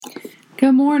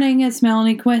Good morning, it's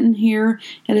Melanie Quinton here.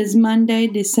 It is Monday,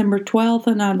 December 12th,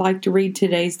 and I'd like to read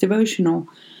today's devotional.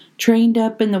 Trained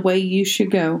up in the way you should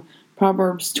go.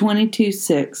 Proverbs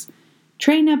 22:6.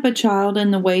 Train up a child in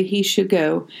the way he should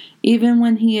go. Even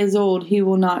when he is old, he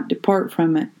will not depart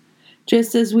from it.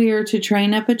 Just as we are to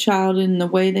train up a child in the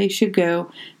way they should go,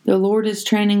 the Lord is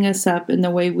training us up in the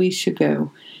way we should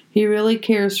go. He really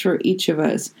cares for each of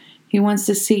us. He wants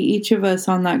to see each of us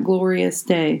on that glorious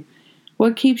day.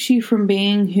 What keeps you from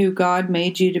being who God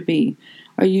made you to be?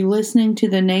 Are you listening to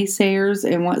the naysayers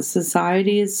and what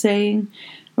society is saying?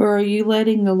 Or are you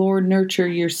letting the Lord nurture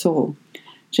your soul?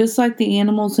 Just like the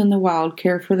animals in the wild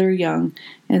care for their young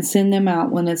and send them out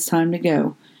when it's time to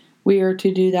go, we are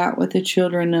to do that with the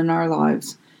children in our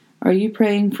lives. Are you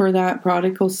praying for that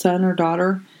prodigal son or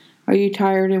daughter? Are you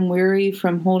tired and weary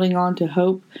from holding on to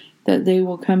hope that they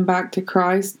will come back to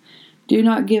Christ? Do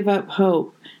not give up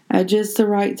hope. At just the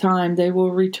right time, they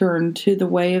will return to the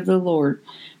way of the Lord.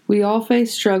 We all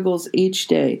face struggles each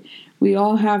day. We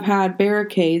all have had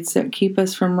barricades that keep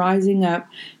us from rising up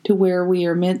to where we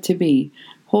are meant to be.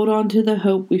 Hold on to the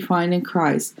hope we find in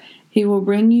Christ. He will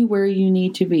bring you where you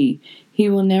need to be. He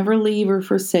will never leave or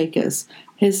forsake us.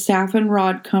 His staff and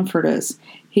rod comfort us.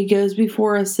 He goes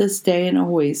before us this day and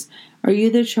always. Are you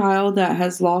the child that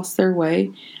has lost their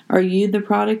way? Are you the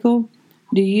prodigal?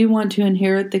 Do you want to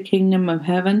inherit the kingdom of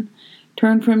heaven?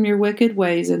 Turn from your wicked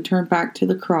ways and turn back to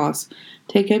the cross.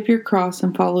 Take up your cross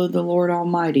and follow the Lord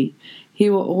Almighty. He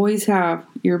will always have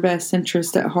your best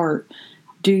interest at heart.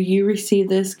 Do you receive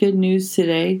this good news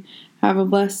today? Have a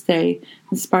blessed day,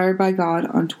 inspired by God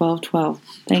on 12/12.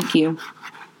 Thank you.